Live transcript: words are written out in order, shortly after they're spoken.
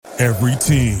Every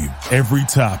team, every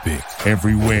topic,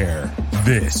 everywhere.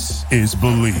 This is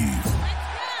Believe.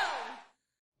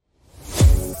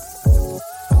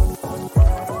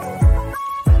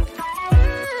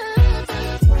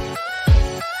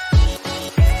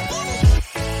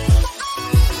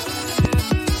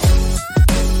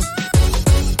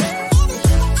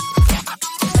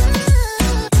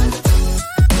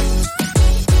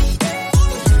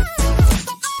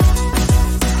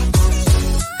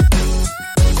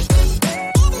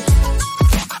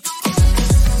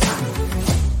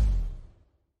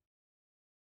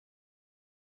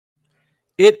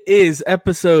 It is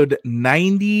episode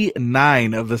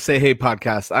 99 of the Say Hey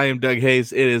podcast. I am Doug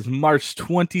Hayes. It is March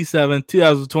 27th,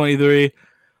 2023.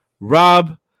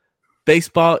 Rob,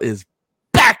 baseball is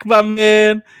back, my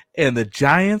man. And the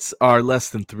Giants are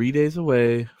less than 3 days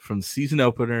away from the season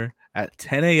opener at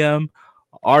 10 a.m.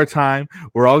 our time.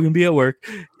 We're all going to be at work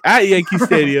at Yankee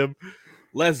Stadium.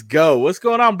 Let's go. What's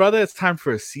going on, brother? It's time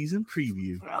for a season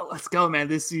preview. Well, let's go, man.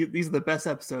 These are the best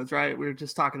episodes, right? We were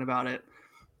just talking about it.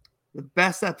 The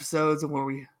best episodes where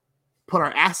we put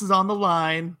our asses on the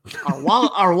line,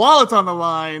 our wallets on the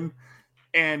line,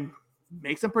 and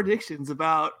make some predictions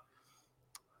about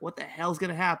what the hell's going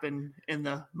to happen in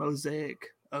the mosaic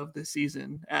of the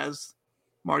season, as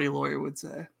Marty Lawyer would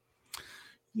say.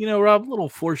 You know, Rob, a little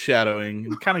foreshadowing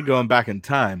and kind of going back in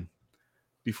time.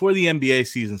 Before the NBA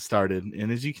season started,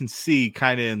 and as you can see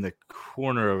kind of in the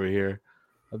corner over here,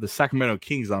 of the Sacramento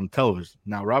Kings on television.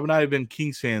 Now, Rob and I have been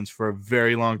Kings fans for a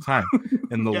very long time.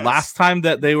 And the last time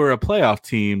that they were a playoff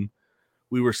team,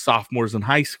 we were sophomores in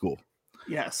high school.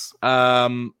 Yes.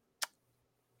 And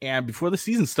before the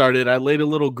season started, I laid a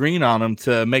little green on them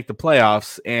to make the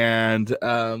playoffs. And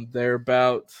they're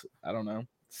about,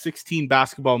 16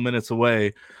 basketball minutes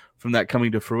away from that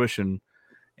coming to fruition.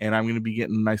 And I'm going to be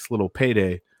getting a nice little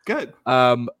payday. Good.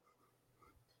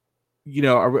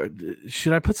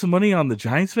 Should I put some money on the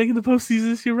Giants making the postseason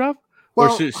this year, Rob?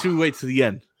 Well, or should we wait to the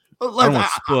end? I don't want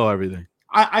to spoil everything.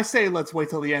 I say let's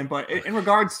wait till the end, but in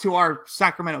regards to our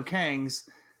Sacramento Kings,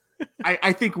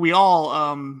 I think we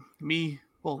all, when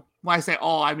I say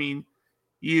all, I mean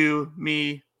you,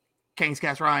 me,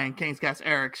 Kingscast Ryan, Kingscast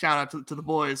Eric. Shout out to the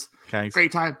boys. Thanks.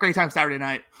 Great time Saturday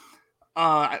night.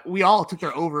 We all took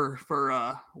their over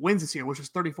for wins this year, which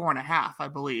was 34.5, I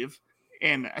believe,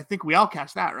 and I think we all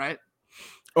cashed that, right?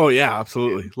 Oh yeah,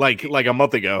 absolutely. Like a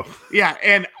month ago.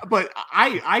 Yeah, but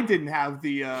I didn't have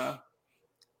the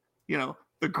the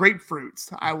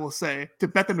grapefruits, I will say, to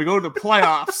bet them to go to the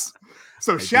playoffs.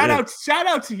 So shout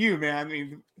out to you, man. I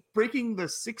mean, breaking the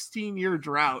 16-year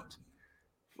drought.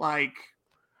 Like,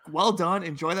 well done.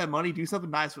 Enjoy that money. Do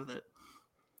something nice with it.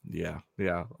 Yeah.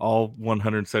 All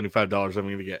 $175 I'm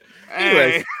going to get.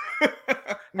 Anyways.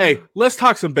 Hey, let's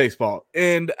talk some baseball.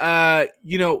 And,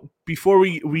 before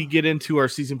we get into our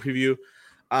season preview,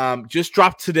 just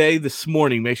dropped this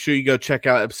morning. Make sure you go check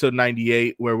out episode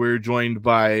 98, where we're joined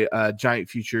by Giant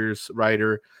Futures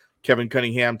writer Kevin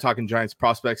Cunningham talking Giants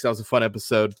prospects. That was a fun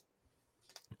episode.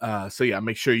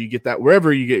 Make sure you get that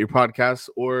wherever you get your podcasts,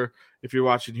 or if you're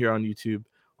watching here on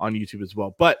YouTube as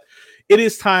well. But it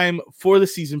is time for the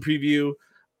season preview.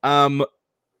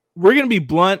 We're going to be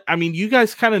blunt. I mean, you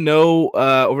guys kind of know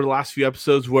over the last few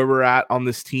episodes where we're at on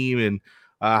this team and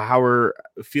how we're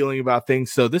feeling about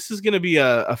things. So this is going to be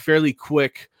a fairly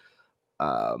quick,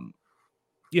 preview.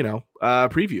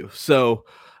 So,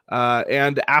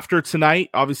 and after tonight,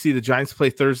 obviously the Giants play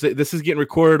Thursday. This is getting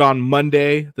recorded on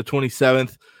Monday, the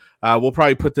 27th. We'll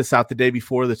probably put this out the day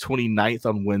before, the 29th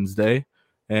on Wednesday.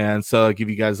 And so I'll give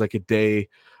you guys like a day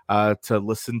to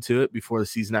listen to it before the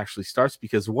season actually starts,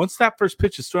 because once that first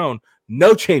pitch is thrown,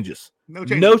 no changes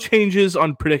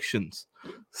on predictions.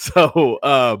 So,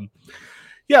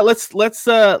 let's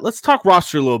talk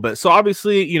roster a little bit. So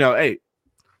obviously,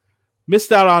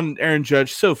 missed out on Aaron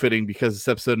Judge, so fitting because it's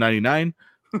episode 99.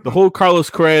 The whole Carlos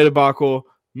Correa debacle.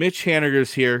 Mitch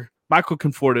Haniger's here. Michael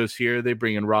Conforto's here. They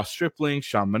bring in Ross Stripling,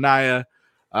 Sean Manaea.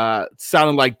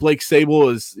 Sounded like Blake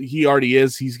Sable he already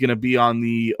is. He's going to be on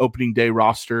the opening day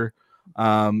roster.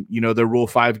 The Rule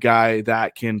 5 guy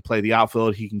that can play the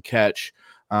outfield. He can catch.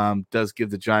 Does give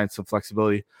the Giants some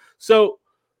flexibility. So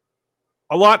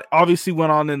a lot obviously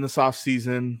went on in this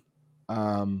offseason.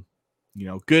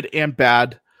 Good and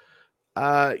bad.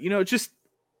 Just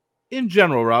in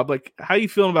general, Rob, like, how you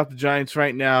feeling about the Giants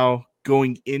right now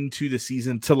going into the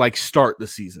season to start the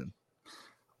season?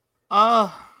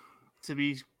 To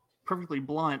be perfectly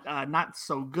blunt, not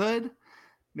so good.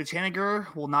 Mitch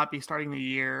Haniger will not be starting the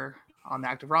year on the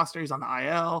active roster. He's on the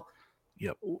IL.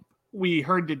 Yep. We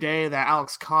heard today that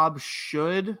Alex Cobb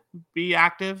should be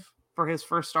active for his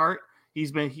first start.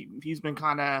 He's been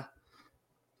kind of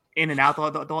in and out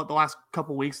the last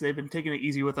couple weeks. They've been taking it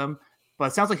easy with him, but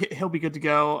it sounds like he'll be good to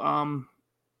go.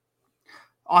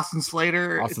 Austin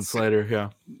Slater,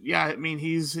 yeah. I mean,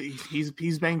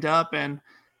 he's banged up, and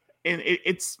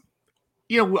it's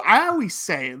I always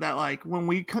say that like when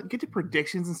we get to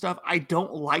predictions and stuff, I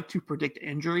don't like to predict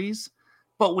injuries,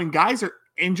 but when guys are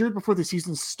injured before the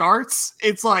season starts,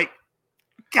 it's like,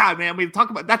 God, man, we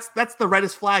talk about that's the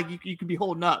reddest flag you could be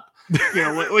holding up,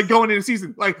 when going into the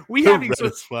season. Like we haven't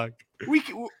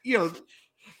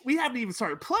even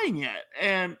started playing yet,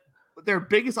 and their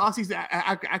biggest offseason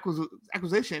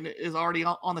acquisition is already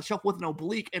on the shelf with an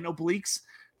oblique, and obliques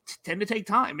tend to take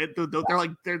time. They're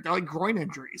like groin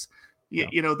injuries. Yeah.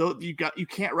 You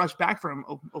can't rush back from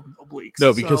obliques.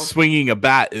 No, because swinging a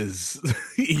bat is,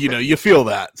 you feel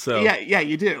that. So yeah,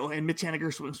 you do. And Mitch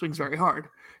Haniger swings very hard,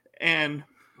 and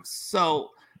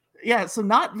so so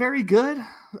not very good,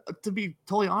 to be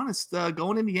totally honest.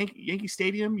 Going into Yankee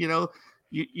Stadium, they're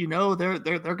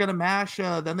gonna mash.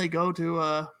 Then they go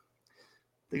to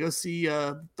they go see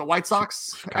the White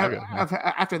Sox. Chicago,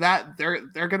 after that,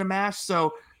 they're gonna mash.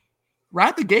 So right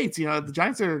at the gates, the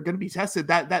Giants are going to be tested.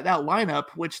 That lineup,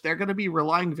 which they're going to be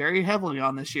relying very heavily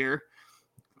on this year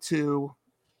to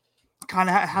kind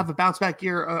of have a bounce back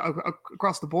year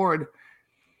across the board.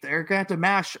 They're going to have to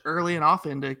mash early and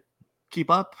often to keep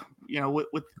up,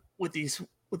 with these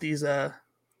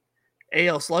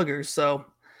AL sluggers. So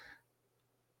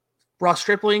Ross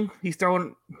Stripling, he's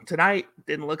throwing tonight,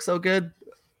 didn't look so good.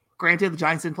 Granted, the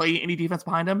Giants didn't play any defense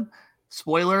behind him.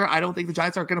 Spoiler, I don't think the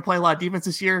Giants are going to play a lot of defense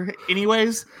this year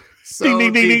anyways. So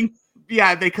ding, ding, ding.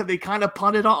 Yeah, they kind of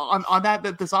punted on that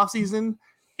this offseason,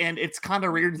 and it's kind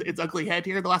of reared its ugly head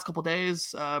here the last couple of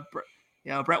days.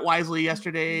 Brett Wisely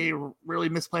yesterday really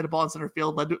misplayed a ball in center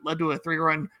field, led to a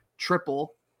 3-run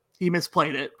triple. He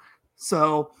misplayed it.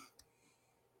 So,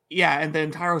 yeah, and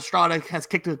then Tyro Estrada has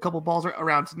kicked a couple balls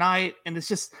around tonight, and it's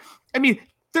just, I mean,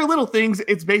 they're little things.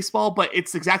 It's baseball, but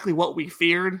it's exactly what we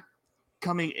feared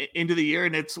coming into the year,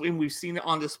 and we've seen it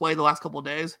on display the last couple of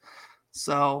days.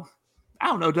 So I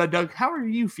don't know, Doug, how are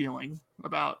you feeling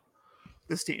about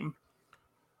this team?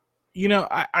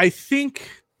 I think,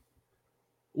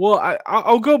 well,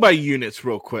 I'll go by units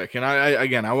real quick, and I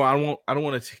don't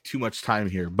want to take too much time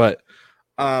here, but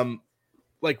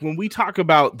like when we talk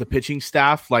about the pitching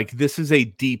staff, like this is a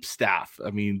deep staff.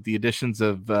 I mean, the additions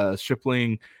of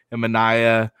Stripling and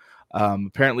Manaea.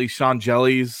 Apparently Sean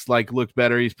Jelly's looked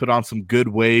better. He's put on some good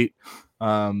weight.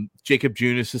 Jacob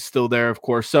Junis is still there, of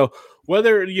course. So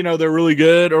whether, they're really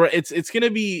good or it's going to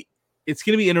be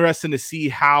interesting to see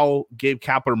how Gabe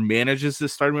Kapler manages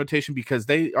this starting rotation, because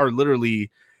they are literally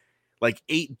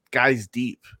 8 guys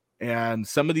deep. And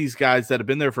some of these guys that have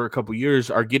been there for a couple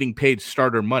years are getting paid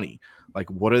starter money.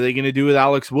 What are they going to do with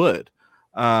Alex Wood?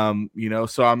 So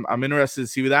I'm interested to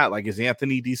see with that. Is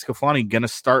Anthony DeSclafani going to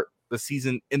start the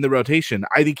season in the rotation?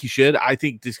 I think he should. I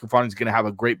think DeSclafani is going to have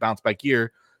a great bounce back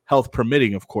year, health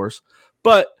permitting, of course.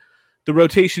 But the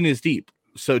rotation is deep.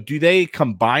 So do they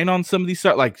combine on some of these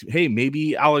start? Hey,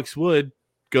 maybe Alex Wood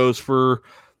goes for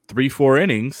 3-4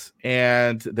 innings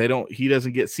and he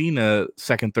doesn't get seen a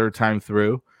second, third time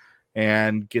through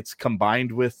and gets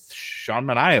combined with Sean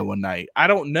Manaea one night. I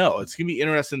don't know. It's going to be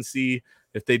interesting to see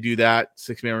if they do that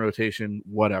 6-man rotation,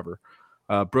 whatever.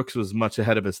 Brooks was much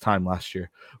ahead of his time last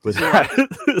year with that.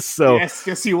 So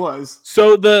yes, he was.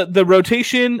 So the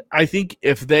rotation, I think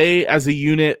if they as a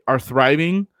unit are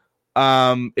thriving,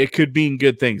 it could mean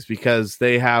good things because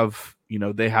they have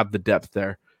the depth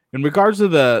there. In regards to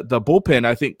the bullpen,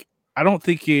 I don't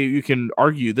think you can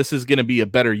argue this is going to be a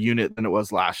better unit than it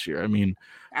was last year. I mean,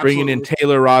 bringing in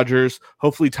Taylor Rogers,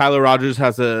 hopefully Tyler Rogers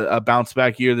has a bounce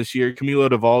back year this year. Camilo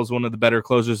Duvall is one of the better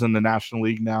closers in the National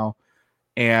League now.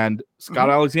 And Scott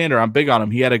Alexander, I'm big on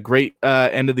him. He had a great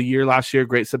end of the year last year,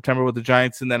 great September with the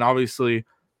Giants. And then obviously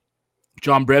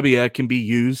John Brebbia can be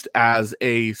used as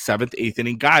a 7th, 8th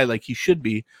inning guy like he should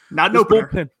be. Not an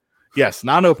opener. Yes,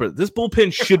 not an opener. This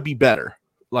bullpen should be better,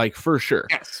 for sure.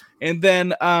 Yes. And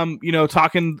then,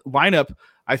 talking lineup,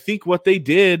 I think what they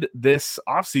did this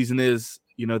offseason is,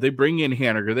 they bring in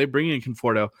Haniger, they bring in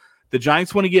Conforto. The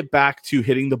Giants want to get back to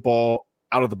hitting the ball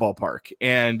out of the ballpark.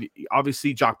 And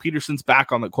obviously Jock Peterson's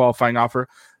back on the qualifying offer.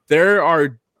 There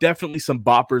are definitely some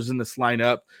boppers in this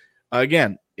lineup.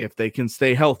 Again, if they can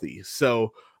stay healthy.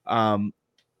 So, I'm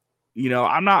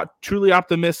not truly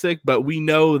optimistic, but we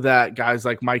know that guys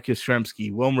like Mike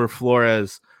Yastrzemski, Wilmer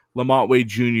Flores, Lamont Wade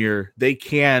Jr., they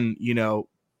can,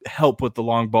 help with the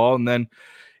long ball. And then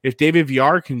if David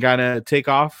Villar can kind of take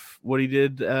off what he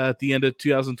did at the end of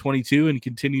 2022 and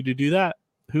continue to do that,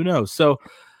 who knows? So,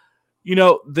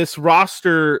 this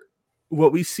roster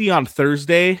what we see on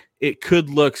Thursday, it could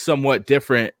look somewhat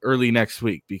different early next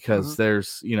week because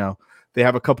there's, they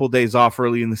have a couple of days off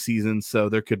early in the season, so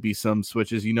there could be some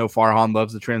switches. Farhan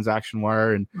loves the transaction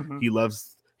wire, and he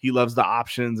loves the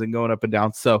options and going up and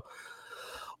down. So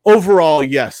overall,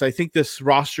 yes, I think this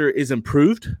roster is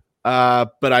improved,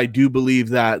 but I do believe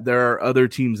that there are other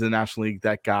teams in the National League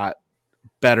that got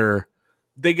better.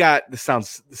 This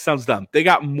sounds dumb. They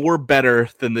got more better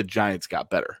than the Giants got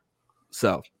better.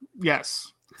 So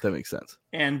yes, if that makes sense.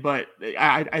 But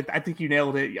I think you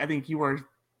nailed it. I think you were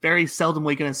very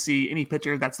seldomly going to see any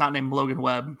pitcher that's not named Logan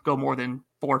Webb go more than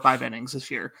 4 or 5 innings this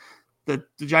year. The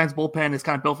Giants bullpen is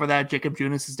kind of built for that. Jacob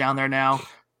Junis is down there now,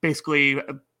 basically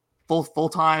full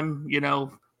time,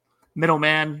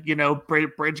 middleman,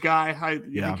 bridge guy. I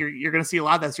think you're going to see a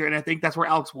lot of that this year, and I think that's where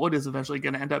Alex Wood is eventually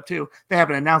going to end up too. They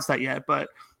haven't announced that yet, and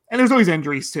there's always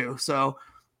injuries too. So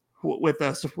with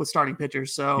starting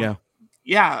pitchers, so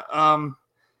yeah,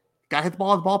 got to hit the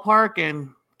ball at the ballpark and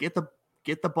get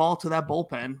the ball to that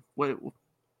bullpen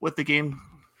with the game,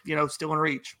 still in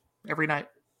reach every night.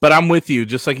 But I'm with you,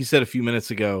 just like you said a few minutes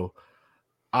ago.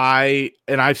 I've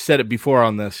said it before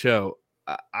on this show.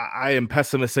 I am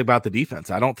pessimistic about the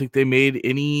defense. I don't think they made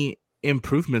any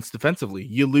improvements defensively.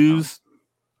 You lose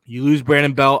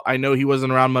Brandon Belt. I know he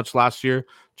wasn't around much last year,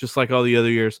 just like all the other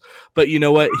years. But you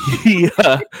know what?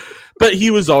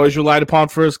 He was always relied upon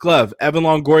for his glove. Evan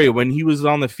Longoria, when he was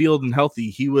on the field and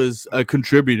healthy, he was a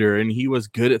contributor and he was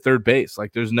good at third base.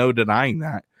 Like, there's no denying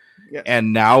that. Yes.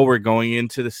 And now we're going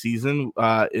into the season.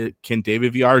 Can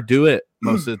David Villar do it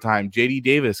most of the time? JD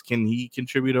Davis, can he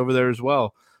contribute over there as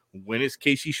well? When is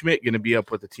Casey Schmidt going to be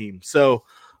up with the team? So,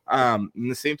 and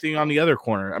the same thing on the other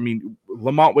corner. I mean,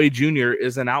 Lamont Wade Jr.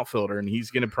 is an outfielder, and he's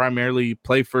going to primarily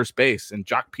play first base. And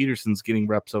Jock Peterson's getting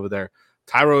reps over there.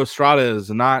 Tyro Estrada is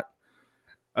not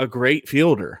a great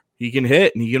fielder. He can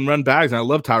hit and he can run bags. And I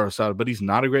love Tyro Estrada, but he's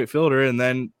not a great fielder. And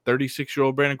then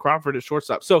 36-year-old Brandon Crawford at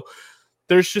shortstop. So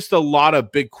there's just a lot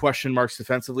of big question marks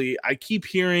defensively. I keep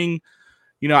hearing,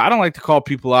 I don't like to call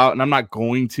people out, and I'm not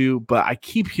going to, but I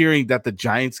keep hearing that the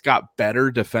Giants got better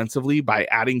defensively by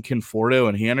adding Conforto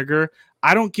and Haniger.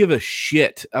 I don't give a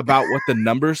shit about what the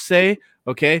numbers say,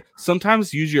 okay?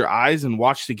 Sometimes use your eyes and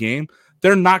watch the game.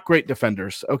 They're not great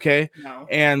defenders, okay? No.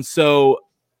 And so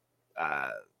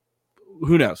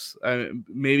who knows?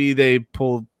 Maybe they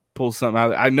pull something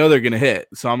out. I know they're going to hit,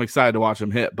 so I'm excited to watch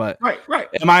them hit. But right.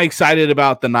 Am I excited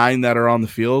about the 9 that are on the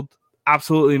field?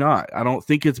 Absolutely not. I don't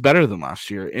think it's better than last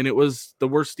year, and it was the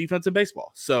worst defense in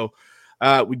baseball. So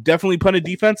we definitely punted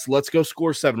defense. Let's go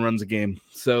score 7 runs a game.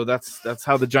 So that's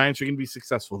how the Giants are going to be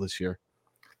successful this year.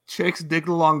 Chicks dig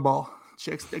the long ball.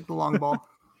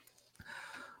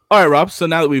 All right, Rob. So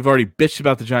now that we've already bitched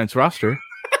about the Giants roster,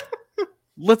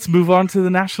 let's move on to the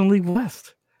National League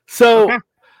West. So, okay.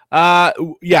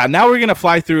 Now we're going to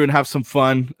fly through and have some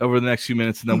fun over the next few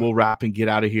minutes, and then we'll wrap and get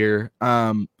out of here.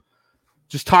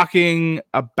 Just talking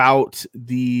about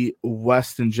the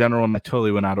West in general, and I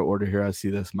totally went out of order here. I see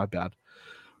this. My bad.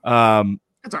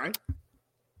 That's all right.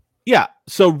 Yeah.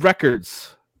 So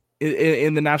records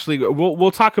in the National League.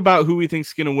 We'll talk about who we think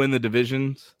is going to win the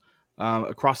divisions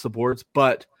across the boards,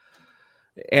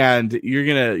 and you're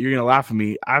gonna laugh at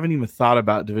me. I haven't even thought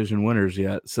about division winners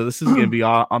yet, so this is gonna be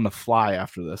on the fly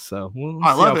after this. So we'll see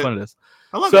how fun it is.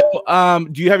 I love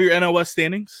it. Do you have your NOS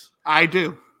standings? I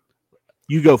do.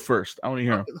 You go first. I want to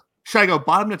hear them. Should I go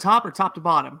bottom to top or top to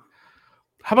bottom?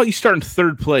 How about you start in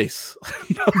third place?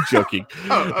 No, I'm joking.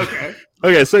 Oh, okay.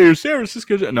 Okay, so you're San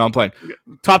Francisco. No, I'm playing.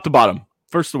 Top to bottom.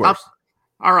 First to worst.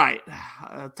 All right.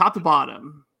 Top to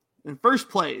bottom. In first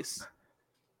place,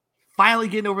 finally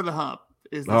getting over the hump,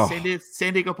 is the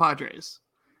San Diego Padres.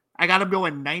 I got them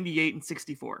going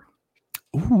 98-64.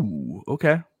 Ooh,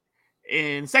 okay.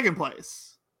 In second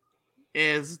place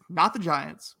is not the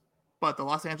Giants, but the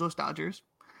Los Angeles Dodgers,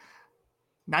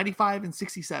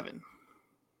 95-67.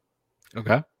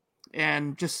 Okay.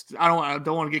 And just I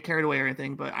don't want to get carried away or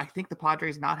anything, but I think the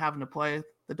Padres not having to play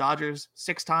the Dodgers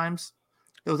 6 times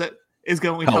is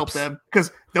going to help them,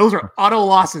 because those are auto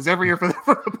losses every year for the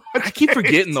Padres. I keep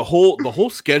forgetting the whole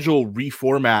schedule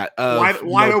reformat of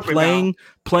wide open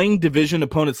playing division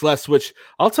opponents less, which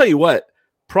I'll tell you what,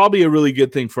 probably a really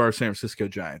good thing for our San Francisco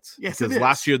Giants. Yes, because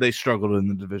last year they struggled in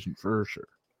the division for sure.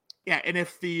 Yeah, and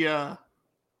if the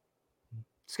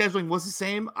scheduling was the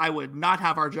same, I would not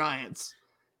have our Giants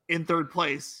in third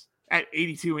place at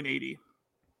 82-80.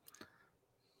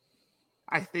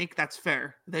 I think that's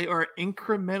fair. They are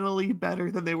incrementally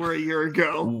better than they were a year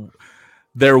ago. Ooh.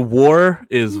 Their WAR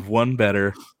is one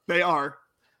better. They are.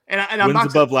 And wins I'm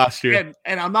not above last year.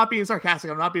 And I'm not being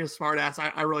sarcastic. I'm not being a smart ass.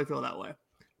 I really feel that way.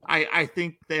 I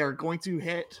think they are going to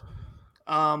hit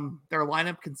Their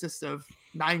lineup consists of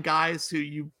 9 guys who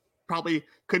you probably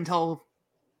couldn't tell,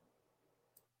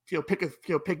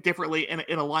 pick differently in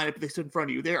a lineup if they stood in front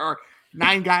of you. There are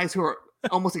 9 guys who are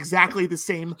almost exactly the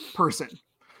same person.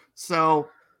 So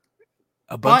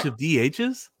a bunch of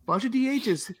DHs? Bunch of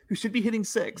DHs who should be hitting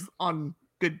 6th on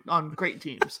great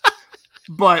teams.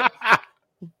 but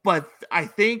I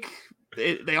think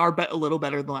they are a little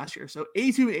better than last year. So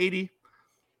 82-80,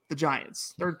 the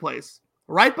Giants, 3rd place.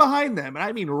 Right behind them, and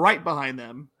I mean right behind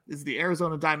them, is the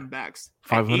Arizona Diamondbacks.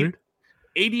 500?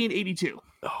 80-82. Okay.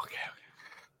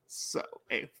 So,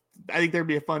 hey, I think there'd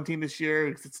be a fun team this year.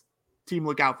 It's a team to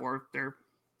look out for. They're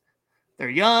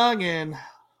young and a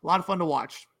lot of fun to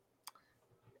watch.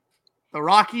 The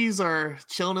Rockies are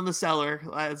chilling in the cellar,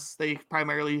 as they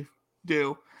primarily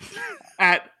do,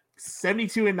 at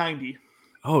 72-90.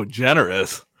 Oh,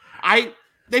 generous. I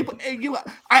feel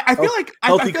like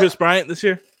healthy Chris Bryant this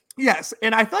year. Yes,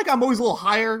 and I feel like I'm always a little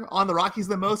higher on the Rockies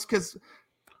than most because,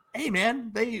 hey man,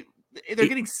 they're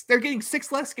getting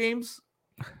 6 less games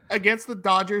against the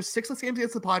Dodgers, 6 less games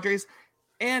against the Padres,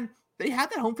 and they have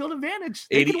that home field advantage.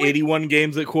 81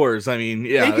 games at Coors. I mean,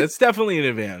 yeah, it's definitely an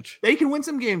advantage. They can win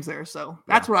some games there, so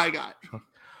that's what I got.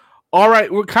 All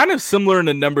right, we're kind of similar in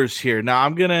the numbers here. Now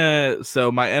my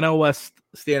NL West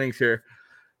standings here.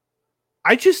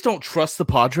 I just don't trust the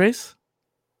Padres.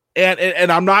 And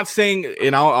I'm not saying,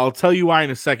 and I'll tell you why in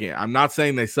a second. I'm not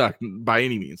saying they suck by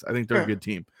any means. I think they're a good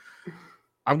team.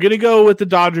 I'm going to go with the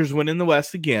Dodgers winning the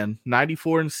West again,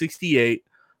 94-68.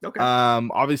 Okay.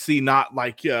 Obviously not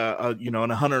like an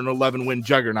 111 win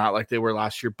juggernaut like they were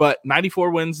last year, but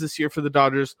 94 wins this year for the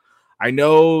Dodgers. I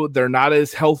know they're not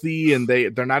as healthy and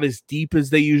they're not as deep as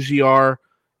they usually are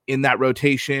in that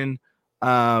rotation.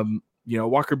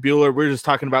 Walker Buehler, we were just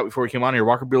talking about before we came on here.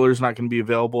 Walker Buehler is not going to be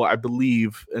available, I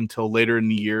believe, until later in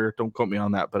the year. Don't quote me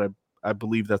on that, but I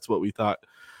believe that's what we thought.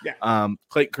 Yeah.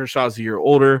 Clayton Kershaw's a year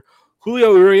older.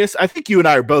 Julio Urias, I think you and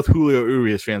I are both Julio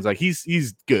Urias fans. Like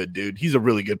he's good, dude. He's a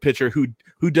really good pitcher who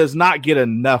does not get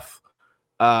enough,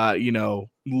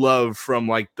 love from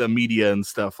like the media and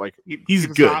stuff. Like he's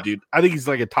good, dude. I think he's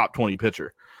like a top 20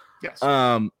 pitcher. Yes.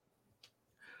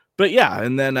 But yeah,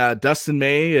 and then Dustin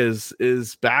May is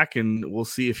back, and we'll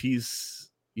see if he's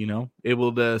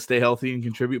able to stay healthy and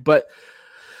contribute. But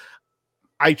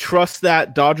I trust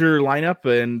that Dodger lineup,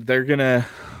 and they're gonna,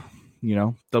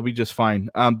 they'll be just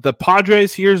fine. The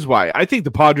Padres, here's why. I think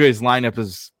the Padres lineup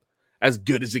is as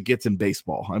good as it gets in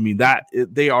baseball. I mean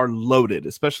they are loaded,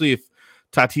 especially if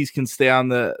Tatis can stay on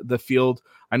the field.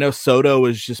 I know Soto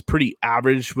was just pretty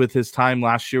average with his time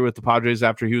last year with the Padres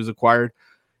after he was acquired.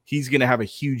 He's going to have a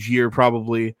huge year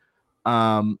probably.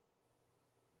 And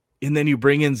then you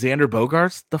bring in Xander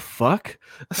Bogaerts. The fuck?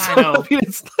 I know.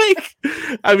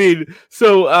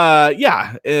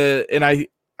 And I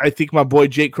think my boy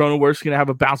Jake Cronenworth's going to have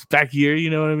a bounce back year. You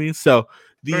know what I mean? So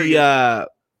I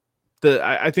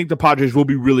think the Padres will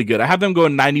be really good. I have them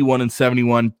going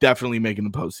 91-71, definitely making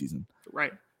the postseason.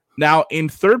 Right. Now in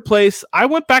 3rd place, I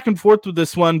went back and forth with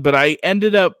this one, but I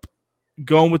ended up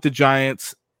going with the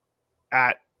Giants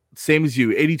at same as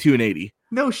you, 82-80.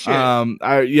 No shit.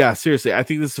 Seriously. I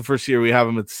think this is the first year we have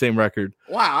them at the same record.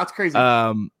 Wow, that's crazy.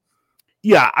 I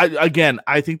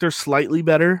think they're slightly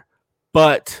better,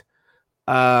 but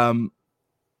health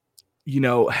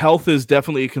is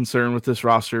definitely a concern with this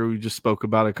roster. We just spoke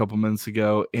about it a couple minutes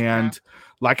ago. And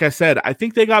like I said, I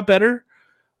think they got better.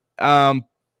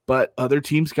 But other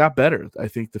teams got better. I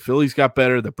think the Phillies got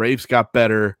better. The Braves got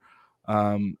better.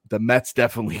 The Mets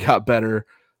definitely got better.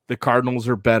 The Cardinals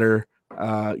are better.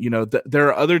 There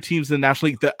are other teams in the National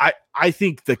League that I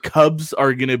think the Cubs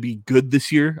are going to be good this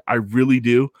year. I really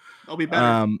do. They'll be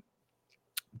better.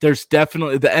 There's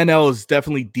definitely the NL is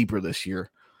definitely deeper this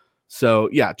year. So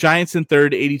yeah, Giants in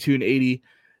 3rd, 82-80.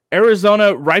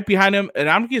 Arizona right behind them. And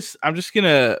I'm just going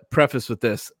to preface with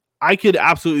this. I could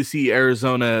absolutely see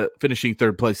Arizona finishing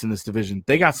 3rd place in this division.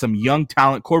 They got some young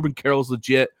talent. Corbin Carroll's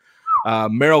legit.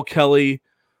 Merrill Kelly.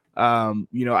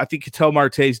 I think Ketel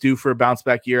Marte's due for a bounce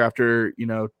back year after,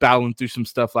 battling through some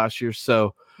stuff last year.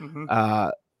 So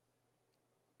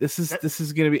this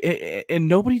is going to be, and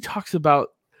nobody talks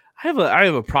about, I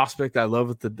have a prospect I love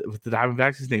with the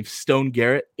Diamondbacks. His name's Stone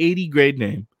Garrett, 80 grade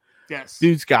name. Yes.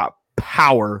 Dude's got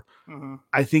power.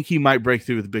 I think he might break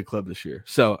through with the big club this year.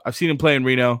 So I've seen him play in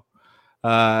Reno.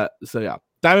 Diamondbacks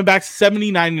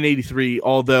 79-83,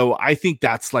 although I think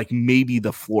that's like maybe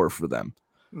the floor for them.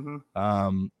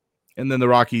 And then the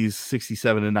Rockies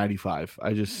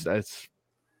 67-95.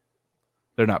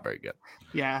 They're not very good.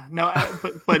 Yeah, no,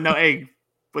 but no,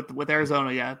 with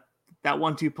Arizona, that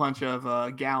 1-2 punch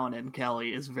of Gallen and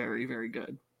Kelly is very, very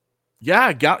good.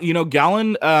 Yeah,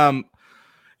 Gallen.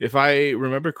 if I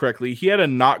remember correctly, he had a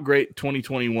not great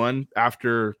 2021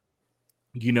 after,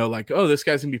 like, oh, this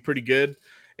guy's gonna be pretty good.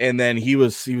 And then he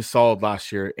was solid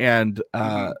last year and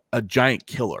a giant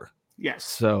killer. Yes.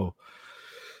 So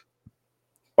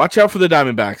watch out for the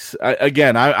Diamondbacks.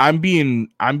 I'm being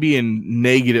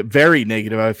negative, very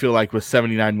negative. I feel like with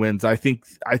 79 wins, I think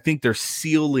their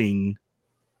ceiling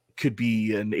could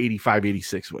be an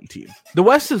 85-86 win team. The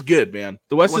West is good, man.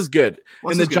 The West is good.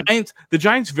 And the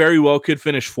Giants very well could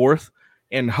finish fourth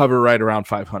and hover right around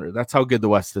 500. That's how good the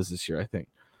West is this year, I think.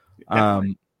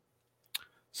 Definitely.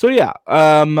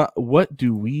 What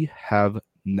do we have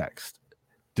next?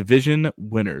 Division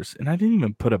winners. And I didn't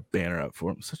even put a banner up for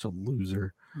him. I'm such a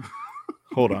loser.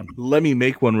 Hold on. Let me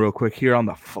make one real quick here on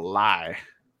the fly.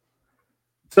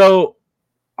 So,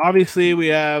 obviously, we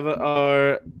have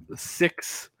our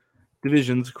 6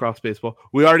 divisions across baseball.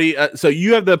 We already so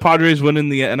you have the Padres winning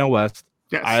the NL West.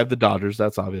 Yes. I have the Dodgers.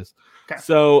 That's obvious. Okay.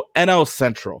 So, NL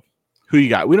Central. Who you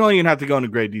got? We don't even have to go into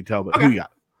great detail, but who you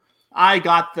got? I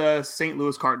got the St.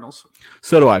 Louis Cardinals.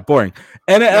 So do I. Boring.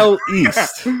 NL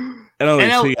East. NL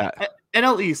East. Who you got?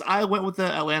 NL East. I went with the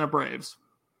Atlanta Braves.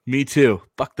 Me too.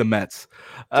 Fuck the Mets.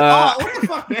 What the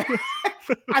fuck, man?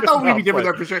 I thought we'd be different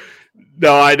there for sure.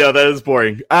 No, I know that is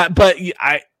boring. But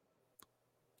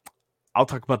I'll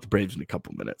talk about the Braves in a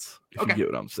couple minutes if you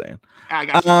get what I'm saying. I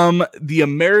got you. The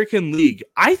American League.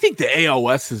 I think the AL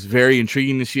West is very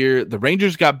intriguing this year. The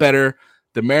Rangers got better.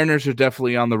 The Mariners are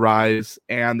definitely on the rise,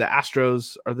 and the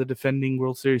Astros are the defending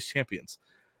World Series champions.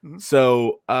 Mm-hmm.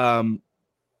 So, and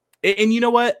you know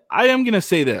what? I am going to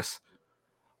say this.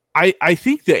 I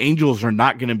think the Angels are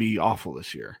not going to be awful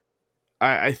this year.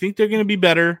 I think they're going to be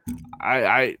better.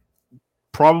 I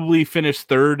probably finish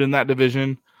third in that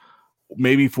division,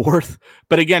 maybe fourth.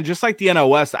 But again, just like the NL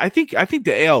West, I think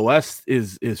the AL West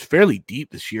is fairly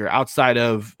deep this year, outside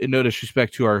of, in no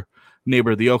disrespect to our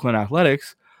neighbor, the Oakland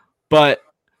Athletics. But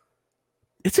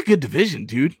it's a good division,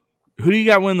 dude. Who do you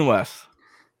got winning the West?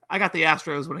 I got the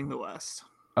Astros winning the West.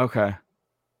 Okay.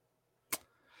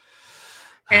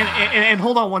 And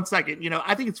hold on one second.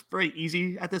 I think it's very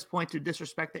easy at this point to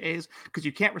disrespect the A's because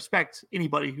you can't respect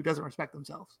anybody who doesn't respect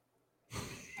themselves.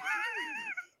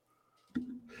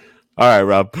 All right,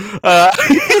 Rob.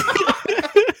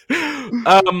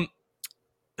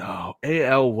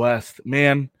 AL West,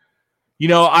 man. You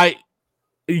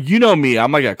know me.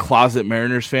 I'm like a closet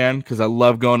Mariners fan because I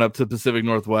love going up to the Pacific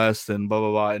Northwest and blah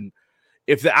blah blah. And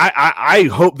if I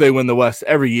hope they win the West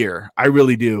every year, I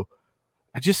really do.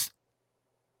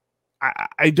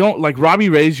 I don't like Robbie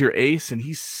Ray's your ace, and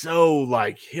he's so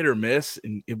like hit or miss,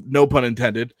 and no pun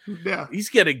intended. Yeah,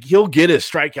 he'll get his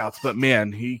strikeouts, but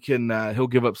man, he'll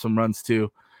give up some runs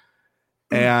too.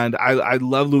 And I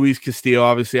love Luis Castillo.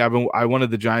 Obviously, I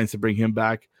wanted the Giants to bring him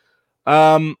back.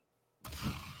 I'll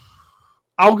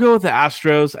go with the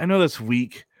Astros. I know that's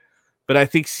weak, but I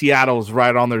think Seattle's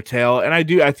right on their tail, and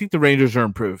I think the Rangers are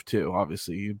improved too.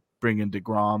 Obviously, you bring in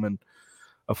DeGrom and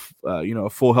a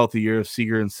full healthy year of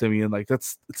Seager and Semien, like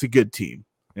it's a good team,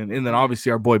 and then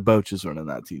obviously our boy Boch is running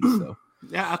that team. So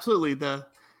yeah, absolutely. The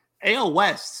AL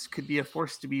West could be a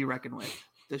force to be reckoned with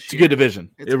this year. It's a good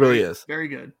division. It really is very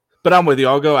good. But I'm with you.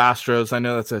 I'll go Astros. I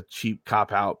know that's a cheap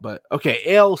cop out, but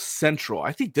okay. AL Central.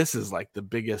 I think this is like the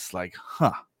biggest. Like,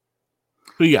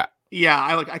 who you got? Yeah,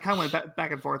 I kind of went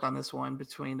back and forth on this one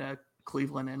between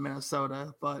Cleveland and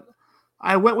Minnesota, but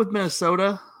I went with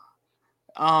Minnesota.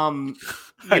 I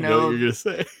know what you're gonna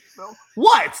say.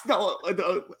 What?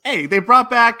 No, hey, they brought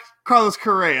back Carlos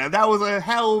Correa. That was a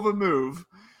hell of a move.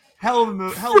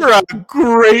 For a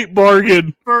great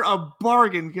bargain. For a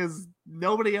bargain, because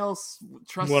nobody else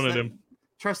trusts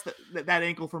that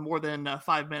ankle for more than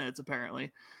 5 minutes,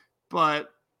 apparently.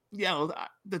 But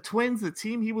the Twins, the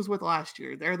team he was with last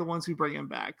year, they're the ones who bring him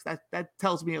back. That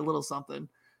tells me a little something.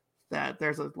 That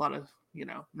there's a lot of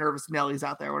nervous Nellies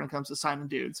out there when it comes to signing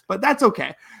dudes, but that's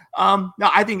okay. No,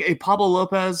 I think Pablo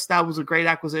Lopez, that was a great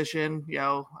acquisition.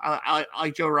 I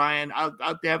like Joe Ryan.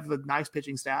 They have a nice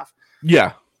pitching staff.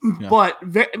 Yeah. But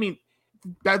that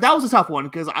was a tough one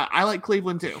because I like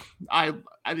Cleveland too. I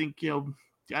think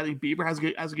Bieber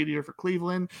has a good year for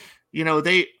Cleveland.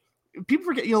 People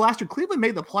forget, last year Cleveland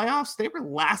made the playoffs. They were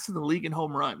last in the league in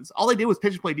home runs. All they did was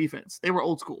pitch and play defense. They were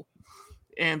old school,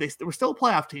 and they were still a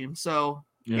playoff team. So.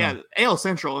 Yeah, AL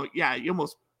Central. Yeah, you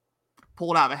almost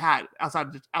pulled out of a hat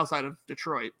outside of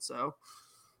Detroit. So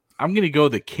I'm gonna go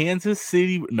the Kansas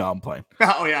City. No, I'm playing.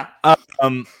 Oh yeah.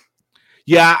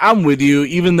 Yeah, I'm with you.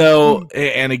 Even though,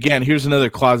 and again, here's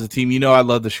another closet team. I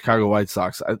love the Chicago White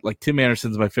Sox. Like Tim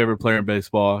Anderson's my favorite player in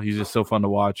baseball. He's just so fun to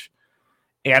watch.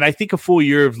 And I think a full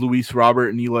year of Luis Robert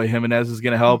and Eloy Jimenez is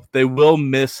going to help. They will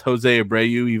miss Jose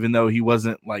Abreu, even though he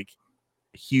wasn't like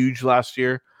huge last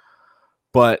year.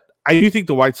 But I do think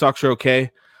the White Sox are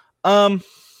okay.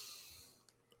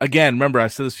 Again, remember I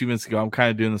said this a few minutes ago, I'm kind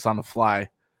of doing this on the fly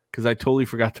because I totally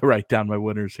forgot to write down my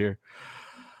winners here.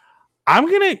 I'm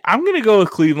gonna go with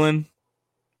Cleveland.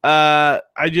 I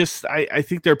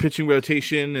think their pitching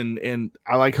rotation and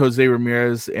I like Jose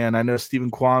Ramirez, and I know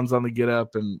Steven Kwan's on the get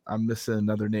up, and I'm missing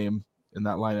another name in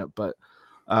that lineup, but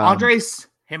Andres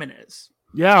Jimenez.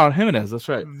 Yeah, Jimenez, that's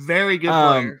right. Very good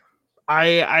player.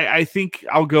 I think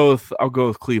I'll go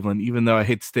with Cleveland, even though I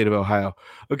hate the state of Ohio.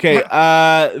 Okay,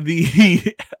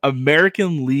 the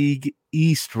American League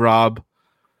East, Rob.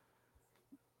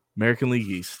 American League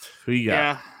East. Who you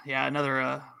got? Yeah,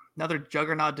 another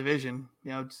juggernaut division,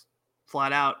 just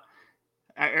flat out.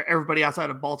 Everybody outside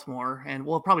of Baltimore and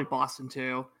probably Boston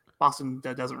too. Boston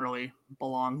doesn't really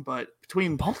belong, but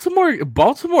between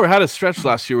Baltimore had a stretch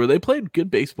last year where they played good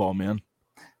baseball, man.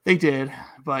 They did,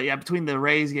 but yeah, between the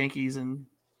Rays, Yankees, and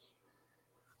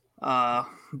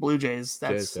Blue Jays,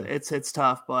 it's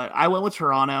tough. But I went with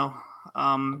Toronto.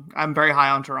 I'm very high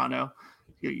on Toronto.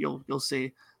 You'll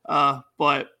see.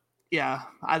 But yeah,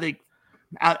 I think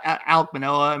Alek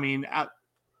Manoah. I mean,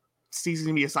 he's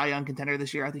gonna be a Cy Young contender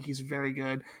this year. I think he's very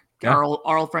good. Yeah. Our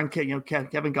old friend, Kevin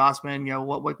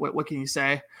Gausman. What can you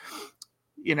say?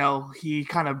 He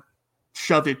kind of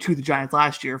shoved it to the Giants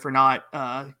last year for not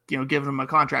giving him a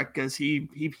contract because he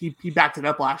backed it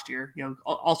up last year.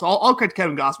 Also I'll credit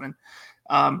Kevin Gausman.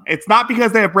 It's not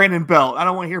because they have Brandon Belt. I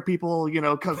don't want to hear people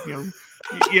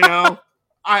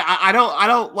I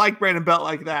don't like Brandon Belt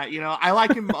like that. I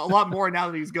like him a lot more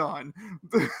now that he's gone.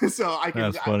 So I can.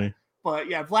 That's funny. But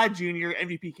yeah, Vlad Jr.,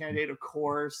 MVP candidate, of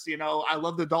course. I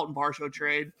love the Dalton Varsho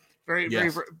trade.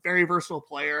 Very versatile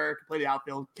player. Can play the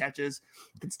outfield, catches,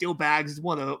 can steal bags. He's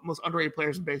one of the most underrated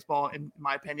players in baseball, in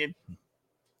my opinion.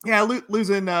 Yeah,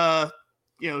 losing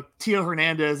Tio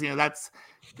Hernandez, that's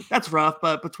rough.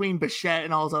 But between Bichette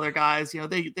and all those other guys,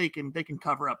 they can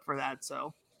cover up for that.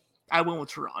 So I went with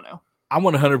Toronto. I'm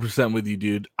 100% with you,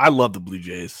 dude. I love the Blue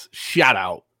Jays. Shout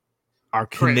out our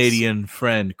Canadian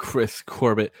friend Chris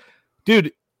Corbett,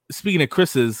 dude. Speaking of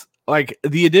Chris's. Like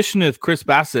the addition of Chris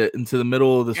Bassett into the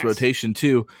middle of this rotation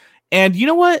too. And you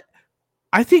know what?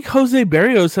 I think Jose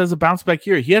Berrios has a bounce back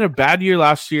year. He had a bad year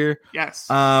last year. Yes.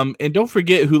 And don't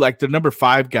forget who the number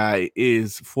 5 guy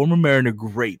is, former Mariner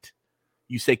great.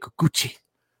 You say Kikuchi.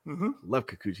 Mm-hmm. Love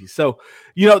Kikuchi. So,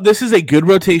 this is a good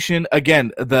rotation.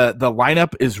 Again, the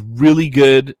lineup is really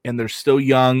good and they're still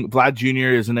young. Vlad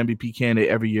Jr. is an MVP candidate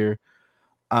every year.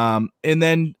 And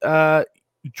then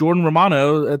Jordan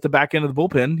Romano at the back end of the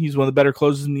bullpen. He's one of the better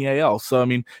closers in the AL. So, I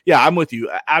mean, yeah, I'm with you.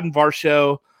 Adam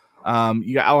Varsho,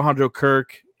 you got Alejandro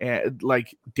Kirk, and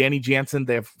Danny Jansen.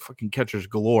 They have fucking catchers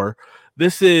galore.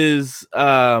 This is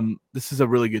a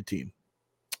really good team.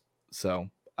 So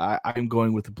I'm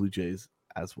going with the Blue Jays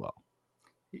as well.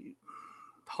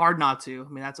 Hard not to.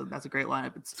 I mean, that's a great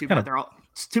lineup. It's too bad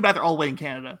they're all way in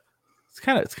Canada. It's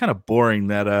kind of boring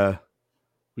that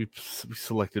we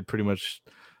selected pretty much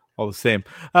all the same.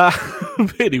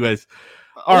 But anyways,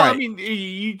 all right. I mean,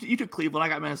 you took Cleveland. I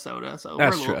got Minnesota, so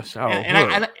that's true. And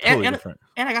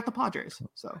I got the Padres.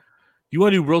 So you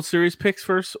want to do World Series picks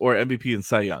first or MVP and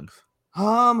Cy Youngs?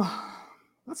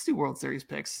 Let's do World Series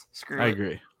picks. I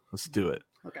agree. Let's do it.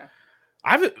 Okay.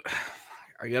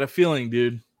 I got a feeling,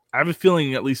 dude. I have a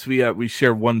feeling at least we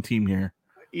share one team here.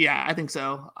 Yeah, I think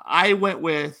so. I went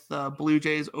with Blue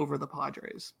Jays over the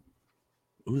Padres.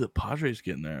 Ooh, the Padres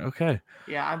getting there. Okay.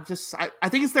 Yeah, I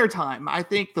think it's their time. I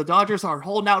think the Dodgers are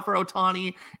holding out for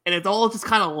Ohtani, and it's all just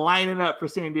kind of lining up for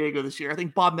San Diego this year. I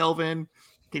think Bob Melvin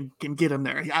can get him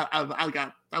there.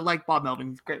 I like Bob Melvin.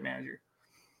 He's a great manager.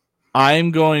 I'm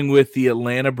going with the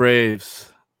Atlanta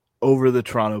Braves over the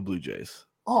Toronto Blue Jays.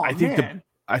 Oh,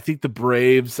 I think the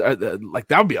Braves that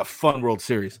would be a fun World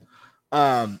Series.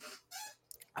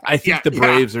 I think the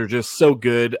Braves are just so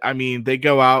good. I mean, they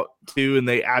go out too and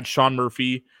they add Sean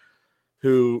Murphy,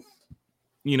 who,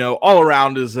 all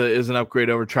around is an upgrade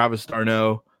over Travis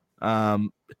d'Arnaud.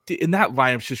 And that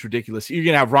lineup's just ridiculous. You're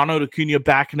gonna have Ronald Acuna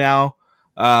back now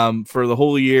for the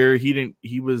whole year.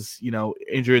 He was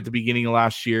injured at the beginning of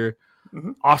last year.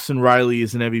 Mm-hmm. Austin Riley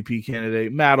is an MVP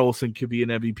candidate. Matt Olson could be an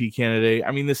MVP candidate.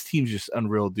 I mean, this team's just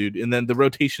unreal, dude. And then the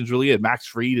rotation's really good. Max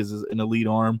Fried is an elite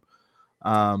arm.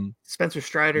 Spencer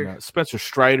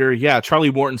Strider. Yeah.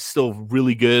 Charlie Morton's still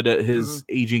really good at his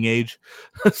aging age.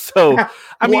 So,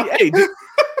 I mean, hey,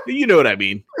 you know what I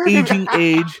mean? Aging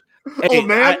age. Hey, oh,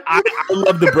 man. I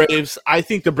love the Braves. I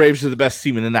think the Braves are the best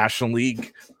team in the National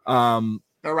League. They're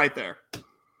right there.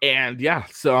 And yeah,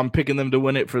 so I'm picking them to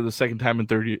win it for the second time in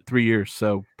 3 years.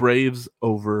 So Braves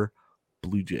over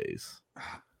Blue Jays.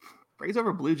 Braves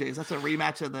over Blue Jays. That's a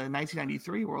rematch of the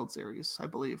 1993 World Series, I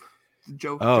believe.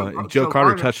 Joe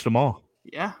Carter touched them all.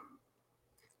 Yeah.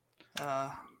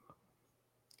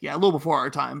 Yeah, a little before our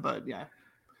time, but yeah.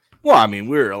 Well, I mean,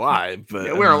 we were alive, but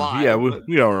yeah, we're alive. Yeah,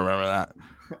 we don't remember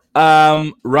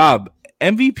that. Rob,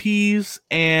 MVPs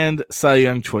and Cy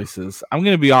Young choices. I'm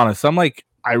gonna be honest.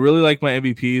 I really like my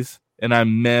MVPs, and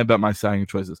I'm mad about my Cy Young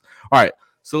choices. All right,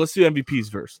 so let's do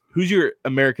MVPs first. Who's your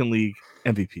American League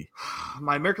MVP?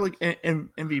 My American League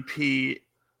MVP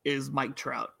is Mike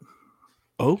Trout.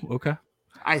 Oh, okay.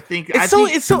 I think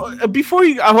before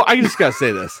you, I just gotta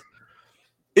say this.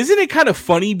 Isn't it kind of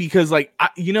funny because,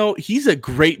 he's a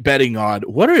great betting odd.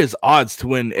 What are his odds to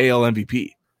win AL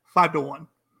MVP? 5-1.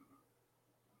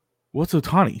 What's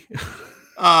Ohtani?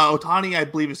 Ohtani, I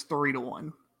believe, is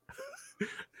 3-1.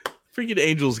 Freaking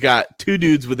Angels got two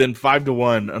dudes within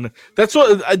 5-1. That's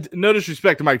what. No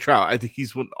disrespect to Mike Trout. I think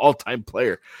he's an all-time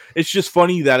player. It's just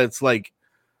funny that it's like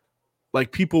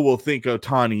people will think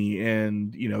Ohtani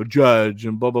and Judge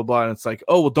and blah blah blah, and it's like,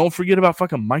 oh well, don't forget about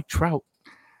fucking Mike Trout.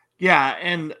 Yeah,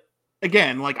 and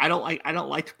again, I don't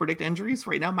like to predict injuries.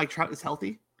 Right now, Mike Trout is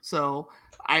healthy, so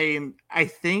I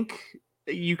think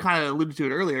you kind of alluded to it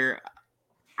earlier.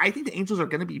 I think the Angels are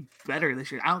going to be better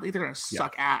this year. I don't think they're going to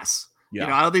suck ass.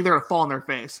 Yeah. I don't think they're going to fall on their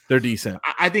face. They're decent.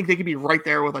 I think they could be right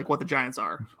there with what the Giants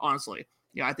are. Honestly,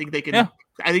 I think they can. Yeah.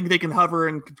 I think they can hover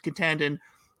and contend. And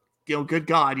good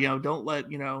God, don't let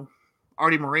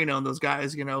Artie Moreno and those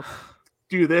guys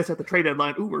do this at the trade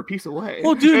deadline. Ooh, we're a piece away.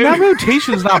 Well, dude, that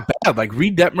rotation's not bad. Like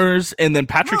Reed Detmers and then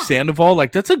Patrick Sandoval,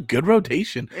 that's a good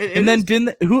rotation.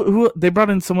 Then who they brought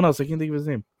in someone else? I can't think of his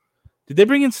name. Did they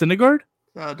bring in Syndergaard?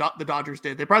 The Dodgers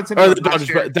did. They brought in Syndergaard. The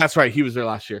Dodgers. That's right. He was there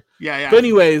last year. Yeah. But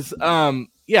anyways, I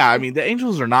mean, the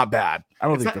Angels are not bad. I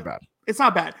don't think they're bad. It's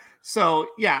not bad. So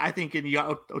yeah, I think him and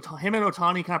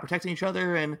Ohtani kind of protecting each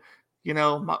other, and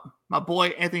my boy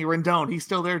Anthony Rendon, he's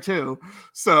still there too.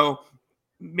 So.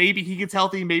 Maybe he gets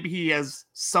healthy. Maybe he has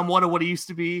somewhat of what he used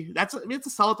to be. It's a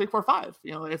solid 3, 4, 5.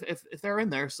 If they're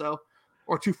in there, so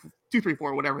or 2, 3,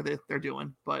 4, whatever they're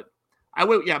doing. But I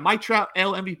went, Mike Trout,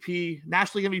 AL MVP,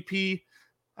 National League MVP.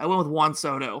 I went with Juan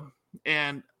Soto,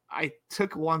 and I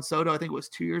took Juan Soto. I think it was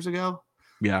 2 years ago.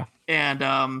 Yeah, and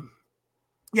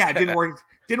it didn't work.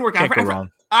 Can't go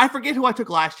wrong. I forget who I took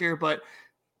last year, but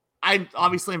I'm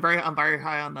very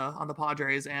high on the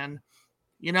Padres, and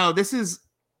this is.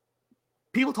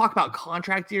 People talk about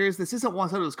contract years. This isn't Juan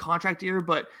Soto's contract year,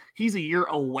 but he's a year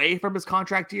away from his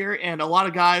contract year. And a lot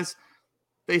of guys,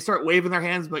 they start waving their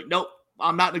hands, but nope,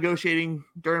 I'm not negotiating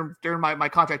during my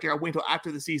contract year. I'll wait until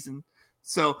after the season.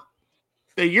 So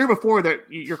the year before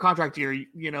your contract year,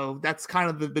 that's kind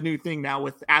of the new thing now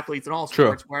with athletes and all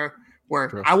sports. True. where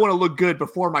True. I want to look good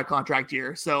before my contract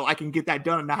year so I can get that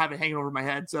done and not have it hanging over my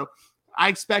head. So I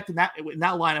expect in that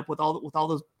lineup with all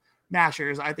those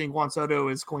mashers, I think Juan Soto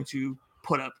is going to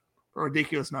put up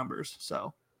ridiculous numbers.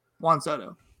 So Juan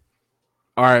Soto.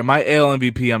 All right, my AL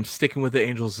MVP, I'm sticking with the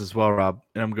Angels as well, Rob,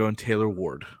 and I'm going Taylor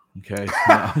Ward. Okay.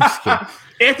 No, I'm just kidding.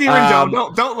 Anthony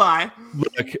Rendon, don't lie.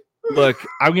 Look,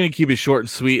 I'm going to keep it short and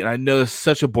sweet, and I know it's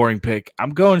such a boring pick.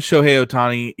 I'm going Shohei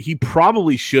Ohtani. He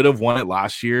probably should have won it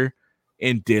last year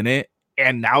and didn't,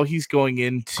 and now he's going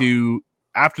into,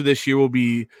 after this year will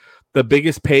be the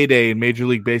biggest payday in Major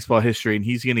League Baseball history, and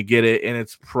he's going to get it, and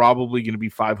it's probably going to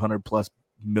be $500+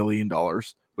 million,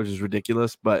 which is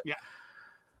ridiculous. But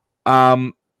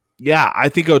I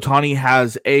think Ohtani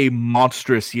has a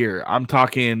monstrous year. I'm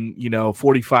talking,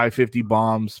 45, 50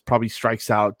 bombs, probably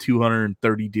strikes out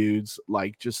 230 dudes,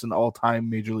 like just an all-time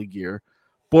Major League year.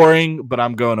 Boring, but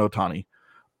I'm going Ohtani.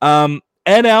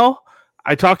 NL,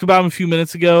 I talked about him a few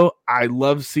minutes ago. I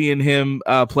love seeing him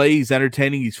play. He's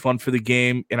entertaining. He's fun for the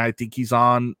game. And I think he's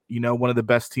on, one of the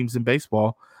best teams in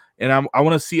baseball. And I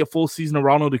want to see a full season of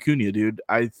Ronald Acuna, dude.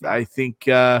 I think,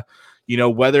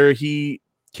 whether he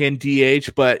can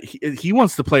DH, but he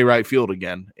wants to play right field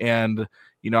again. And,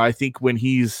 I think when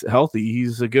he's healthy,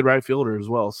 he's a good right fielder as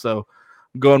well. So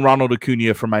I'm going Ronald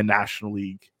Acuna for my National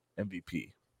League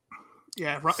MVP.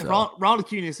 Yeah, Ronald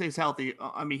Acuna stays healthy.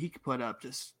 I mean, he could put up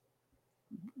just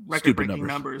record-breaking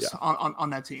numbers on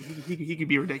that team. He could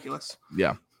be ridiculous.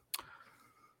 Yeah.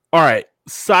 All right,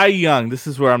 Cy Young. This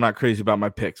is where I'm not crazy about my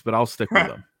picks, but I'll stick with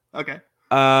them. Okay.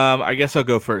 I guess I'll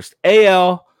go first.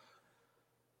 AL.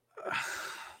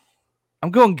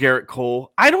 I'm going Garrett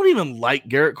Cole. I don't even like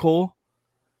Garrett Cole,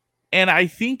 and I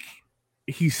think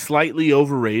he's slightly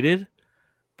overrated.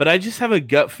 But I just have a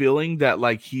gut feeling that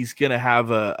he's gonna have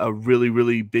a really,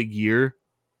 really big year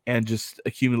and just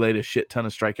accumulate a shit ton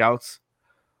of strikeouts.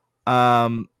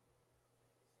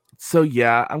 So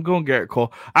yeah, I'm going Garrett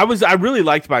Cole. I really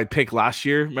liked my pick last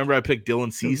year. Remember, I picked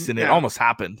Dylan Cease, and it almost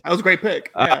happened. That was a great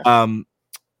pick. Yeah.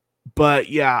 But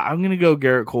yeah, I'm gonna go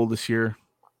Garrett Cole this year.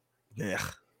 Yeah.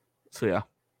 So yeah.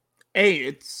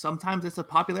 Hey, sometimes it's a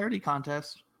popularity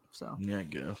contest. So yeah, I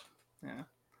guess. Yeah.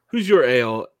 Who's your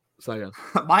AL Cy Young?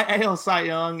 My AL Cy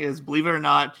Young is, believe it or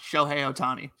not, Shohei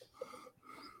Ohtani.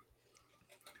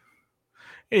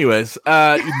 Anyways,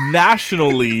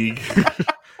 National League.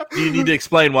 Do you need to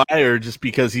explain why, or just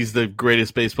because he's the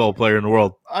greatest baseball player in the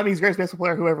world? I mean, he's the greatest baseball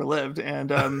player who ever lived, and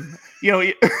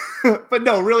but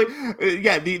no, really,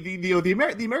 yeah.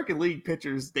 The American League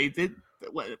pitchers, they did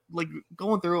like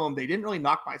going through them. They didn't really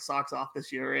knock my socks off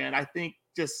this year, and I think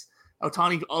just the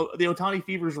Ohtani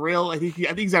fever is real. I think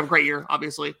he's having a great year,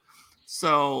 obviously.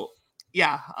 So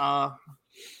yeah,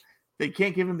 they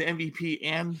can't give him the MVP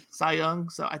and Cy Young,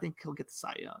 so I think he'll get the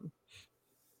Cy Young.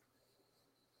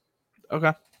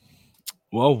 Okay.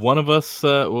 Well, one of us,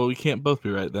 we can't both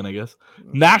be right then, I guess.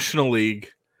 National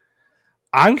League.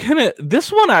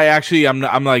 This one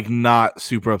I'm like not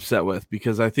super upset with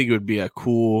because I think it would be a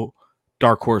cool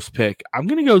dark horse pick. I'm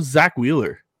going to go Zach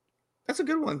Wheeler. That's a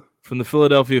good one. From the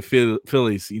Philadelphia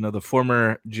Phillies, the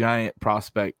former Giant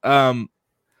prospect. I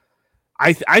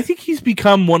think he's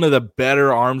become one of the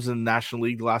better arms in the National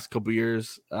League the last couple of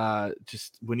years.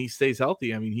 Just when he stays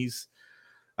healthy. I mean, he's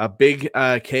a big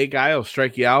K guy will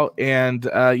strike you out, and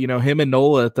him and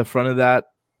Nola at the front of that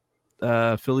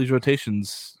Phillies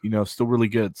rotations, still really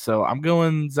good. So I'm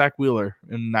going Zach Wheeler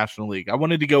in the National League. I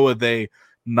wanted to go with a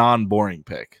non-boring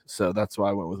pick, so that's why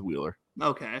I went with Wheeler.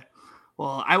 Okay,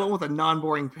 well, I went with a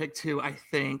non-boring pick too. I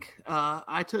think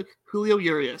I took Julio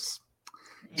Urias.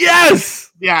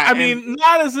 Yes, yeah. I mean,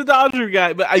 not as a Dodger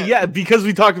guy, but because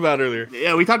we talked about it earlier.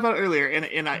 Yeah, we talked about it earlier,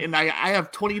 and I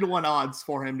have 20-1 odds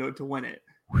for him to win it.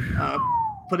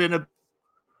 Put in a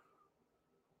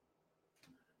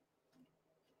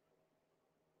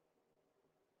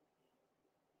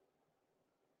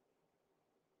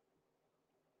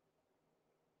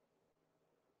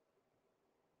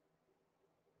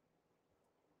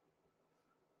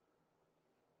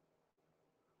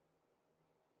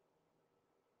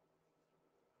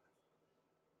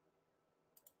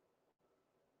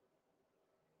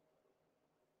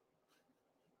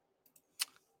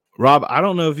Rob, I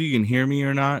don't know if you can hear me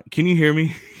or not. Can you hear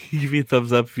me? Give me a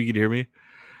thumbs up if you can hear me,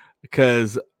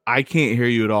 because I can't hear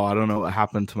you at all. I don't know what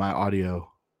happened to my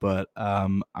audio, but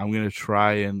I'm gonna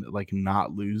try and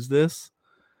not lose this.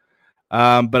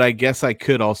 But I guess I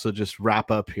could also just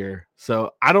wrap up here.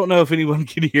 So I don't know if anyone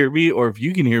can hear me or if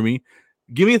you can hear me.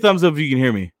 Give me a thumbs up if you can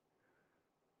hear me.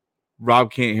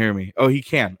 Rob can't hear me. Oh, he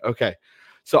can. Okay,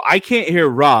 so I can't hear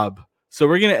Rob. So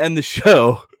we're gonna end the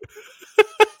show.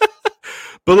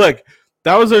 But look,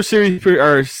 that was our season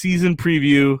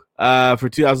preview for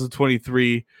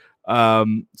 2023.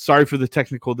 Sorry for the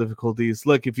technical difficulties.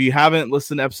 Look, if you haven't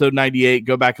listened to episode 98,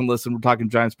 go back and listen. We're talking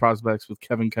Giants prospects with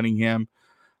Kevin Cunningham.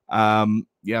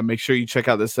 Make sure you check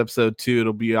out this episode too.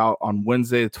 It'll be out on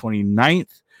Wednesday, the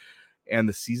 29th, and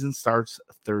the season starts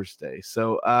Thursday.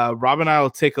 So Rob and I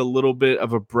will take a little bit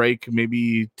of a break,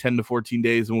 maybe 10 to 14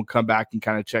 days, and we'll come back and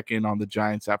kind of check in on the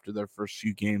Giants after their first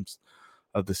few games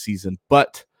of the season.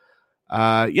 But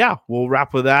we'll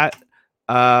wrap with that.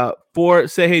 For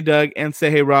Say Hey Doug and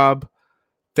Say Hey Rob,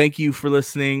 thank you for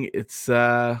listening. It's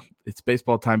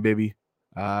baseball time, baby.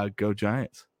 Go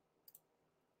Giants.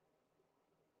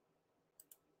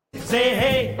 Say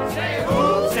hey, say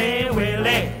who, say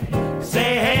Willie,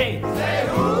 say hey, say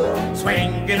who,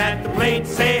 swinging at the plate,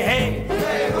 say hey,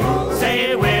 say who,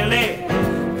 say Willie,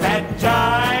 that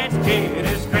Giants kid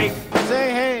is great,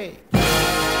 say hey.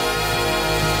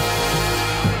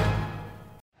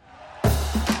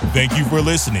 Thank you for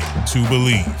listening to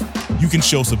Believe. You can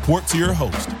show support to your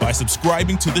host by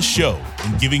subscribing to the show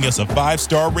and giving us a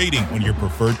 5-star rating on your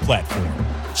preferred platform.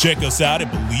 Check us out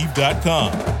at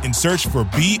Believe.com and search for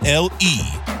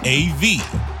BLEAV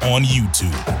on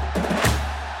YouTube.